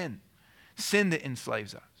of sin. Sin that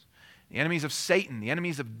enslaves us. the enemies of Satan, the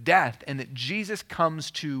enemies of death, and that Jesus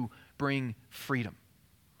comes to bring freedom.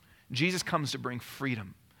 Jesus comes to bring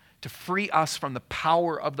freedom, to free us from the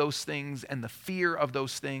power of those things and the fear of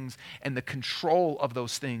those things and the control of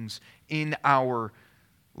those things in our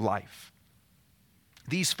life.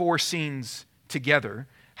 These four scenes together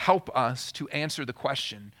help us to answer the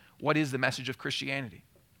question, what is the message of Christianity?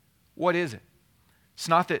 What is it? It's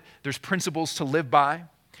not that there's principles to live by.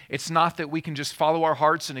 It's not that we can just follow our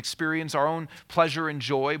hearts and experience our own pleasure and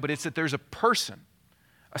joy, but it's that there's a person,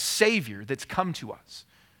 a Savior that's come to us.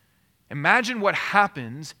 Imagine what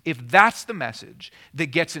happens if that's the message that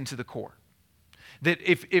gets into the core. That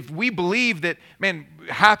if we believe that, man,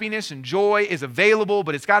 happiness and joy is available,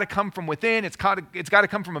 but it's got to come from within, it's got to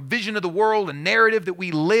come from a vision of the world, a narrative that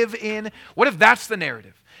we live in. What if that's the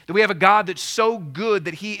narrative? That we have a God that's so good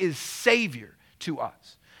that He is Savior to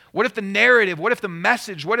us. What if the narrative, what if the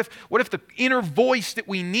message, what if the inner voice that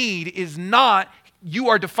we need is not, you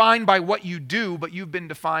are defined by what you do, but you've been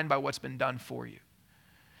defined by what's been done for you?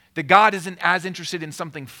 That God isn't as interested in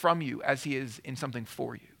something from you as He is in something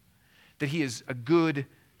for you. That He is a good,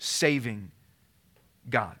 saving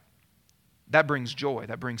God. That brings joy,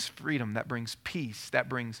 that brings freedom, that brings peace, that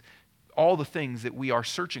brings all the things that we are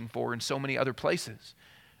searching for in so many other places.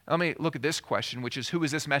 Let me look at this question, which is, who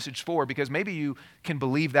is this message for? Because maybe you can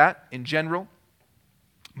believe that in general,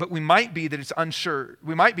 but we might be unsure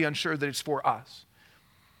that it's for us.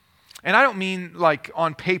 And I don't mean like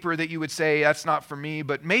on paper that you would say, that's not for me,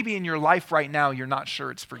 but maybe in your life right now, you're not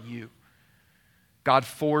sure it's for you. God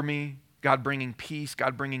for me, God bringing peace,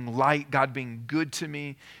 God bringing light, God being good to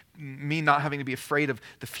me not having to be afraid of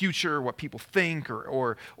the future, or what people think,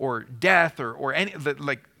 or death, or any,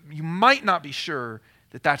 like, you might not be sure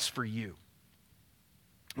that that's for you.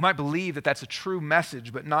 You might believe that that's a true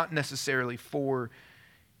message, but not necessarily for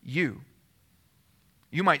you.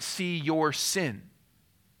 You might see your sin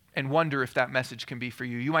and wonder if that message can be for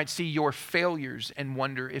you. You might see your failures and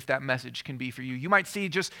wonder if that message can be for you. You might see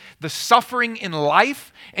just the suffering in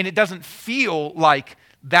life, and it doesn't feel like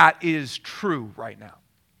that is true right now.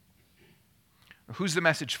 Who's the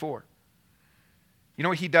message for? You know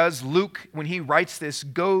what he does? Luke, when he writes this,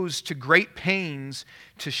 goes to great pains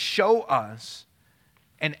to show us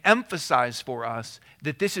and emphasize for us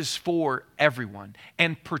that this is for everyone,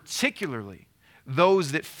 and particularly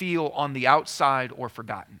those that feel on the outside or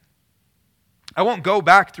forgotten. I won't go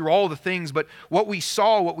back through all the things, but what we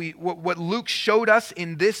saw, what Luke showed us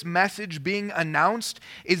in this message being announced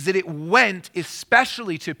is that it went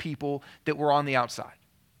especially to people that were on the outside.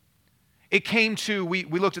 It came to, we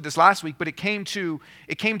looked at this last week, but it came to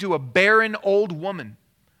a barren old woman,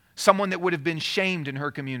 someone that would have been shamed in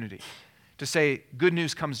her community, to say, good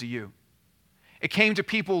news comes to you. It came to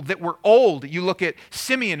people that were old. You look at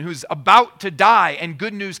Simeon, who's about to die, and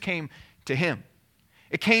good news came to him.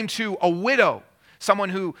 It came to a widow, someone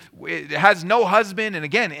who has no husband, and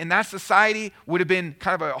again, in that society would have been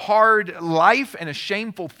kind of a hard life and a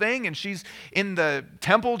shameful thing, and she's in the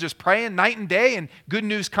temple just praying night and day, and good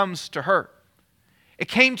news comes to her. It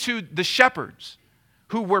came to the shepherds,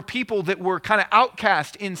 who were people that were kind of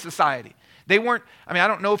outcast in society. They weren't, I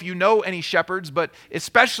don't know if you know any shepherds, but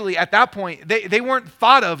especially at that point, they weren't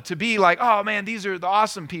thought of to be like, oh man, these are the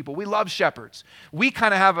awesome people. We love shepherds. We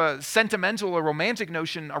kind of have a sentimental or romantic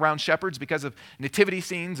notion around shepherds because of nativity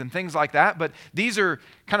scenes and things like that, but these are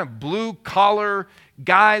kind of blue-collar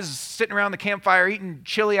guys sitting around the campfire eating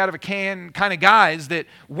chili out of a can kind of guys that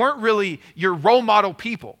weren't really your role model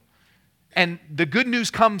people. And the good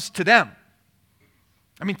news comes to them.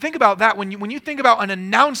 Think about that. When you think about an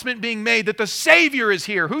announcement being made that the Savior is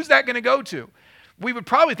here, who's that going to go to? We would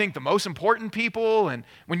probably think the most important people. And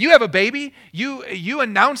when you have a baby, you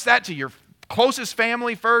announce that to your closest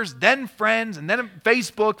family first, then friends, and then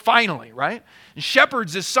Facebook finally, right? And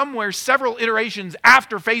Shepherds is somewhere several iterations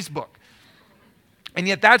after Facebook. And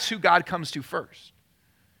yet that's who God comes to first.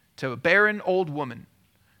 To a barren old woman,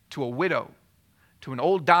 to a widow, to an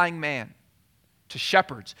old dying man, to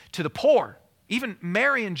shepherds, to the poor. Even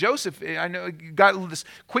Mary and Joseph, I know you got this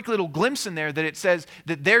quick little glimpse in there that it says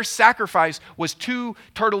that their sacrifice was 2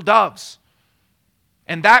 turtle doves.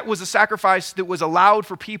 And that was a sacrifice that was allowed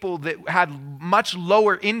for people that had much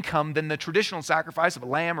lower income than the traditional sacrifice of a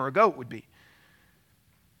lamb or a goat would be.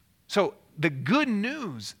 So the good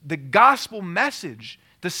news, the gospel message,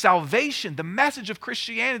 the salvation, the message of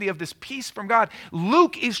Christianity, of this peace from God,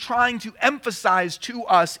 Luke is trying to emphasize to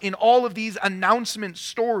us in all of these announcement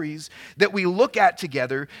stories that we look at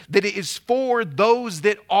together, that it is for those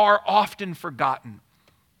that are often forgotten.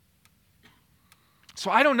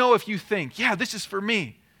 So I don't know if you think, yeah, this is for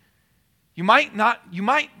me. You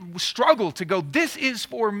might struggle to go, this is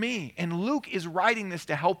for me. And Luke is writing this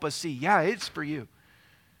to help us see, yeah, it's for you.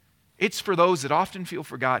 It's for those that often feel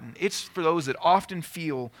forgotten. It's for those that often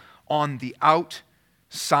feel on the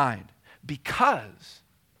outside, because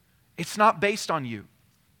it's not based on you.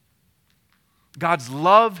 God's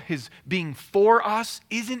love, his being for us,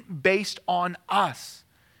 isn't based on us.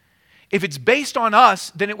 If it's based on us,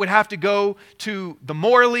 then it would have to go to the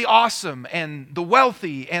morally awesome and the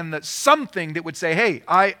wealthy and the something that would say, hey,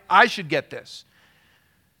 I should get this.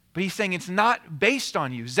 But he's saying it's not based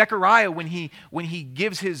on you. Zechariah, when he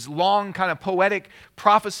gives his long kind of poetic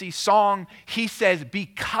prophecy song, he says,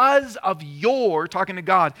 because of your, talking to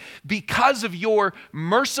God, because of your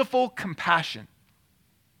merciful compassion.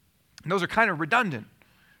 And those are kind of redundant.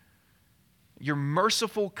 Your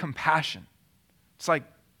merciful compassion. It's like,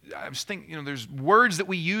 I was thinking, there's words that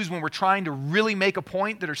we use when we're trying to really make a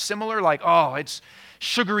point that are similar, like, oh, it's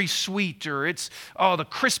sugary sweet, or it's, oh, the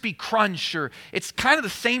crispy crunch, or it's kind of the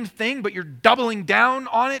same thing, but you're doubling down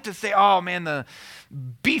on it to say, oh man, the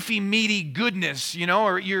beefy, meaty goodness,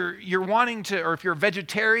 or you're wanting to, or if you're a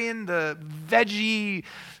vegetarian, the veggie,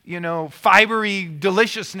 fibery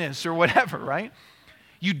deliciousness or whatever, right?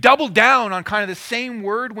 You double down on kind of the same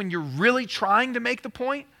word when you're really trying to make the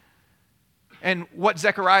point. And what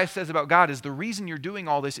Zechariah says about God is the reason you're doing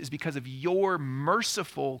all this is because of your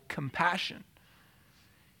merciful compassion.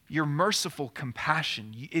 Your merciful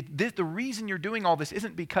compassion. The reason you're doing all this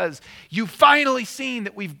isn't because you've finally seen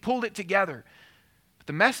that we've pulled it together. But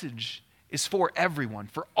the message is for everyone,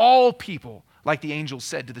 for all people, like the angels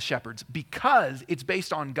said to the shepherds, because it's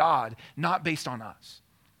based on God, not based on us.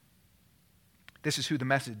 This is who the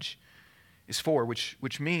message is for,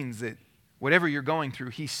 which means that whatever you're going through,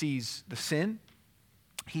 he sees the sin,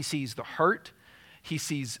 he sees the hurt, he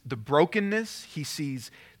sees the brokenness, he sees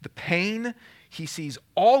the pain, he sees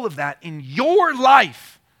all of that in your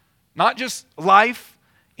life, not just life,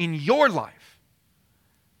 in your life.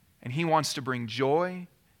 And he wants to bring joy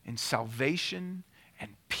and salvation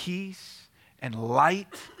and peace and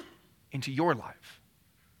light into your life.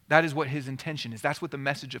 That is what his intention is. That's what the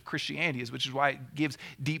message of Christianity is, which is why it gives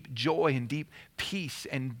deep joy and deep peace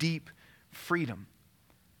and deep freedom.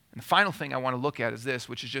 And the final thing I want to look at is this,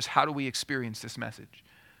 which is just how do we experience this message?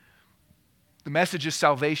 The message is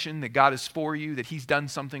salvation, that God is for you, that he's done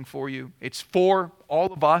something for you. It's for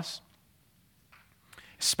all of us,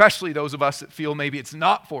 especially those of us that feel maybe it's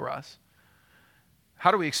not for us.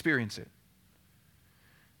 How do we experience it?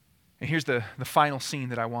 And here's the final scene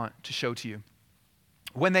that I want to show to you.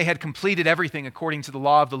 When they had completed everything according to the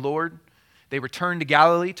law of the Lord, they returned to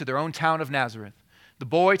Galilee, to their own town of Nazareth. The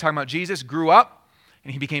boy, talking about Jesus, grew up,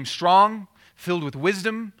 and he became strong, filled with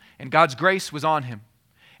wisdom, and God's grace was on him.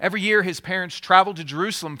 Every year, his parents traveled to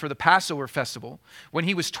Jerusalem for the Passover festival. When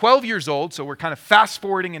he was 12 years old, so we're kind of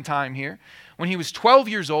fast-forwarding in time here. When he was 12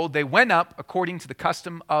 years old, they went up according to the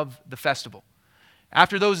custom of the festival.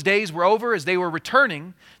 After those days were over, as they were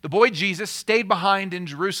returning, the boy Jesus stayed behind in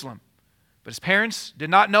Jerusalem. But his parents did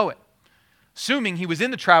not know it. Assuming he was in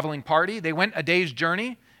the traveling party, they went a day's journey,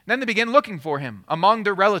 and then they began looking for him among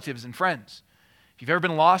their relatives and friends. If you've ever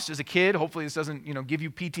been lost as a kid, hopefully this doesn't, give you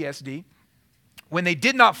PTSD. When they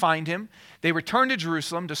did not find him, they returned to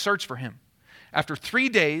Jerusalem to search for him. After 3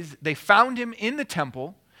 days, they found him in the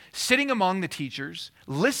temple, sitting among the teachers,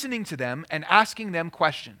 listening to them and asking them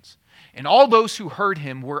questions. And all those who heard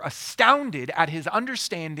him were astounded at his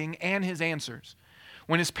understanding and his answers.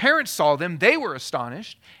 When his parents saw them, they were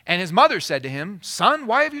astonished, and his mother said to him, "Son,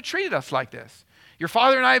 why have you treated us like this? Your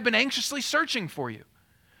father and I have been anxiously searching for you."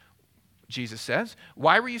 Jesus says,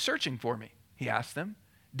 "Why were you searching for me?" He asked them.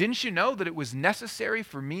 "Didn't you know that it was necessary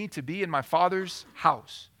for me to be in my Father's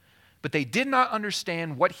house?" But they did not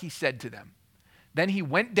understand what he said to them. Then he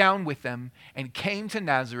went down with them and came to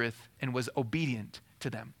Nazareth and was obedient to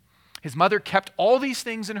them. His mother kept all these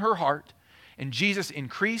things in her heart, and Jesus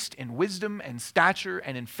increased in wisdom and stature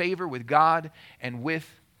and in favor with God and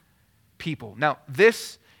with people. Now,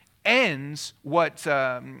 this ends what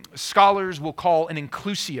scholars will call an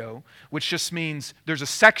inclusio, which just means there's a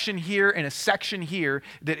section here and a section here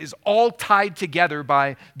that is all tied together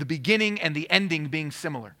by the beginning and the ending being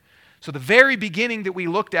similar. So the very beginning that we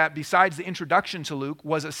looked at, besides the introduction to Luke,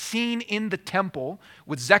 was a scene in the temple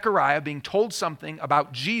with Zechariah being told something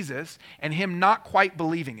about Jesus and him not quite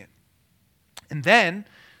believing it. And then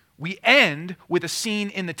we end with a scene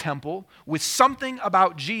in the temple with something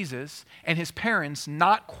about Jesus and his parents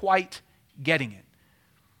not quite getting it.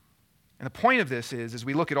 And the point of this is, as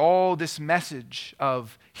we look at all this message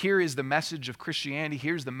of, here is the message of Christianity,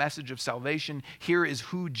 here's the message of salvation, here is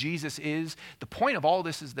who Jesus is, the point of all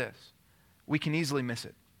this is this: we can easily miss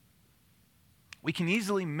it. we can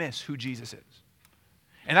easily miss who Jesus is.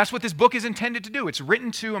 And that's what this book is intended to do. It's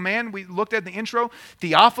written to a man we looked at in the intro,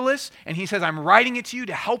 Theophilus, and he says, I'm writing it to you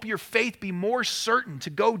to help your faith be more certain, to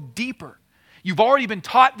go deeper. You've already been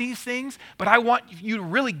taught these things, but I want you to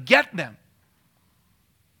really get them.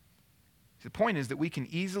 The point is that we can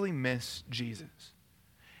easily miss Jesus.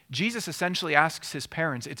 Jesus essentially asks his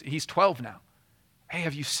parents, he's 12 now, hey,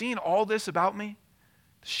 have you seen all this about me?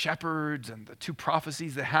 The shepherds and the 2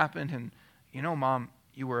 prophecies that happened, and Mom,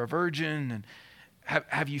 you were a virgin, and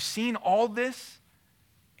have you seen all this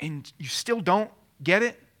and you still don't get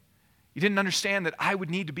it? You didn't understand that I would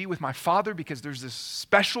need to be with my Father because there's this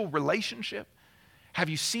special relationship? Have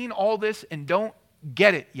you seen all this and don't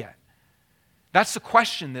get it yet? That's the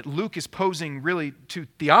question that Luke is posing really to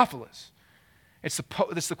Theophilus. It's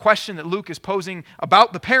the question that Luke is posing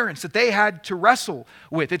about the parents that they had to wrestle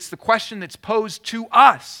with. It's the question that's posed to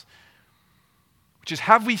us, which is,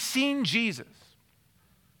 have we seen Jesus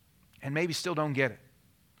and maybe still don't get it?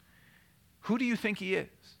 Who do you think he is?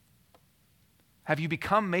 Have you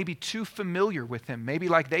become maybe too familiar with him, maybe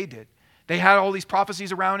like they did? They had all these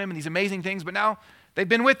prophecies around him and these amazing things, but now they've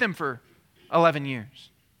been with him for 11 years.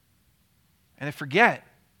 And they forget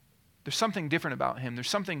there's something different about him. There's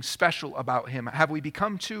something special about him. Have we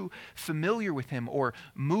become too familiar with him or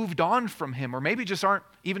moved on from him, or maybe just aren't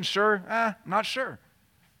even sure? I'm not sure.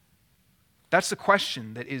 That's the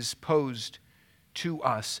question that is posed to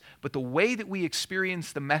us. But the way that we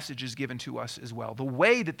experience the message is given to us as well. The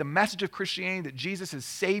way that the message of Christianity, that Jesus is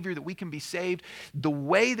Savior, that we can be saved, the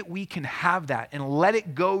way that we can have that and let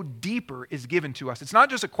it go deeper is given to us. It's not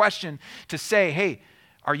just a question to say, hey,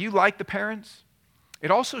 are you like the parents?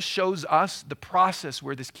 It also shows us the process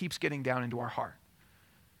where this keeps getting down into our heart.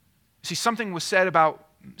 See, something was said about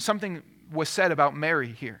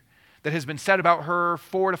Mary here that has been said about her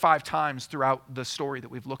 4 to 5 times throughout the story that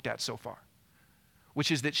we've looked at so far,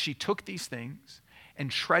 which is that she took these things and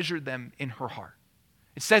treasured them in her heart.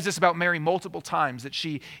 It says this about Mary multiple times, that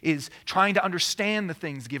she is trying to understand the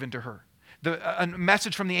things given to her. A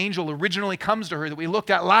message from the angel originally comes to her that we looked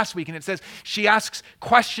at last week, and it says she asks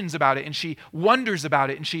questions about it, and she wonders about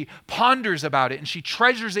it, and she ponders about it, and she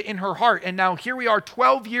treasures it in her heart. And now here we are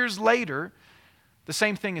 12 years later, the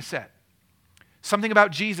same thing is said. Something about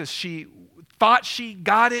Jesus, she thought she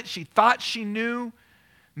got it, she thought she knew.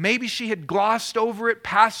 Maybe she had glossed over it,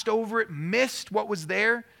 passed over it, missed what was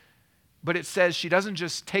there. But it says she doesn't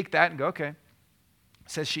just take that and go, okay. It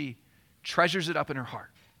says she treasures it up in her heart.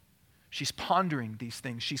 She's pondering these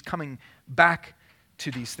things. She's coming back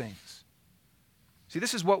to these things. See,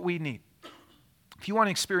 this is what we need. If you want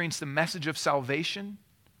to experience the message of salvation,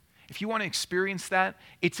 if you want to experience that,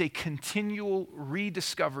 it's a continual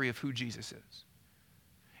rediscovery of who Jesus is.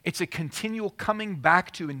 It's a continual coming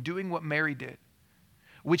back to and doing what Mary did,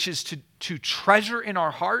 which is to treasure in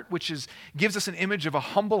our heart, gives us an image of a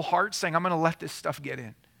humble heart saying, I'm going to let this stuff get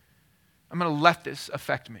in. I'm going to let this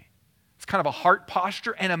affect me. It's kind of a heart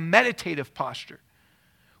posture and a meditative posture,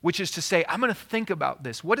 which is to say, I'm going to think about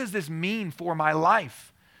this. What does this mean for my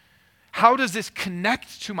life? How does this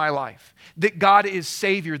connect to my life? That God is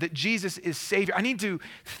Savior, that Jesus is Savior. I need to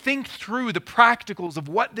think through the practicals of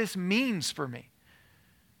what this means for me.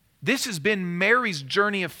 This has been Mary's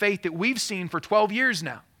journey of faith that we've seen for 12 years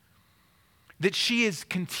now. That she is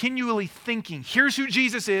continually thinking, here's who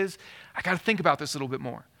Jesus is. I got to think about this a little bit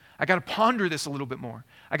more. I got to ponder this a little bit more.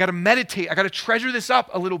 I got to meditate. I got to treasure this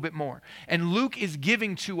up a little bit more. And Luke is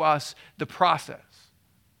giving to us the process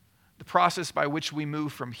by which we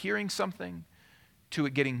move from hearing something to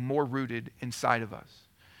it getting more rooted inside of us,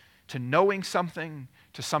 to knowing something,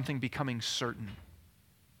 to something becoming certain,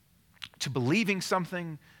 to believing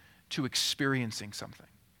something, to experiencing something.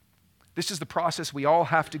 This is the process we all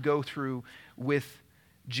have to go through with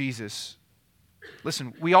Jesus.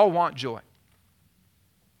 Listen, we all want joy.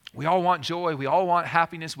 We all want joy. We all want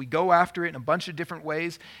happiness. We go after it in a bunch of different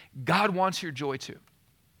ways. God wants your joy too.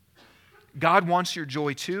 God wants your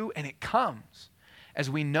joy too, and it comes as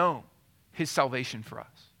we know His salvation for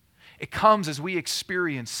us. It comes as we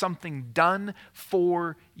experience something done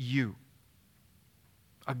for you.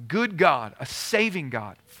 A good God, a saving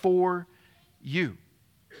God for you.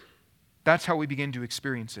 That's how we begin to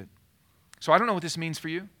experience it. So I don't know what this means for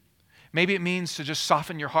you. Maybe it means to just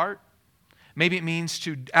soften your heart. Maybe it means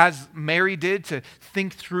to, as Mary did, to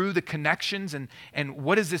think through the connections and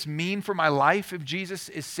what does this mean for my life if Jesus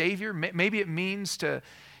is Savior? Maybe it means to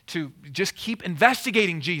just keep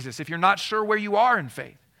investigating Jesus if you're not sure where you are in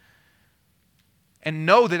faith. And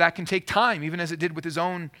know that can take time, even as it did with His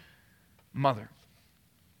own mother.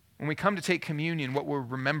 When we come to take communion, what we're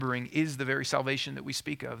remembering is the very salvation that we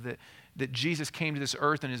speak of, that that Jesus came to this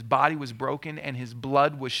earth and his body was broken and his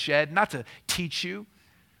blood was shed, not to teach you,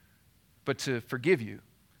 but to forgive you,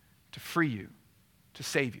 to free you, to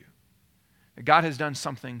save you. That God has done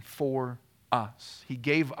something for us. He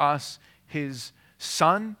gave us his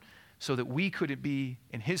Son so that we could be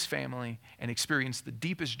in his family and experience the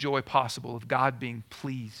deepest joy possible of God being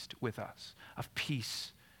pleased with us, of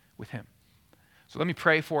peace with him. So let me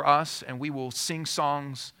pray for us, and we will sing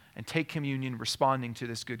songs and take communion responding to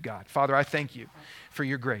this good God. Father, I thank you for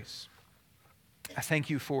your grace. I thank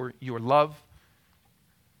you for your love.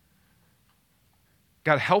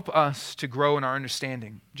 God, help us to grow in our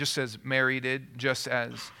understanding, just as Mary did, just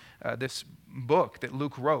as this book that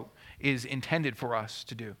Luke wrote is intended for us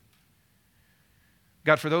to do.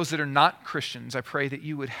 God, for those that are not Christians, I pray that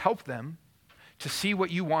you would help them to see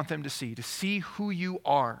what you want them to see who you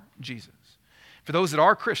are, Jesus. For those that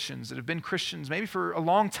are Christians, that have been Christians maybe for a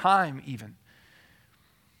long time even,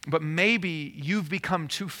 but maybe you've become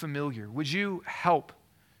too familiar, would you help,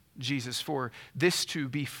 Jesus, for this to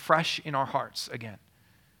be fresh in our hearts again,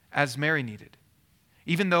 as Mary needed?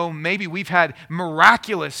 Even though maybe we've had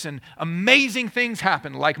miraculous and amazing things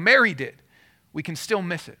happen like Mary did, we can still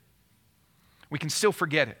miss it. We can still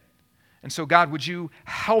forget it. And so, God, would you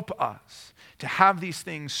help us to have these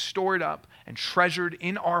things stored up and treasured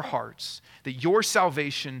in our hearts, that your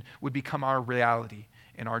salvation would become our reality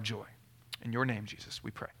and our joy. In your name, Jesus,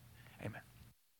 we pray. Amen.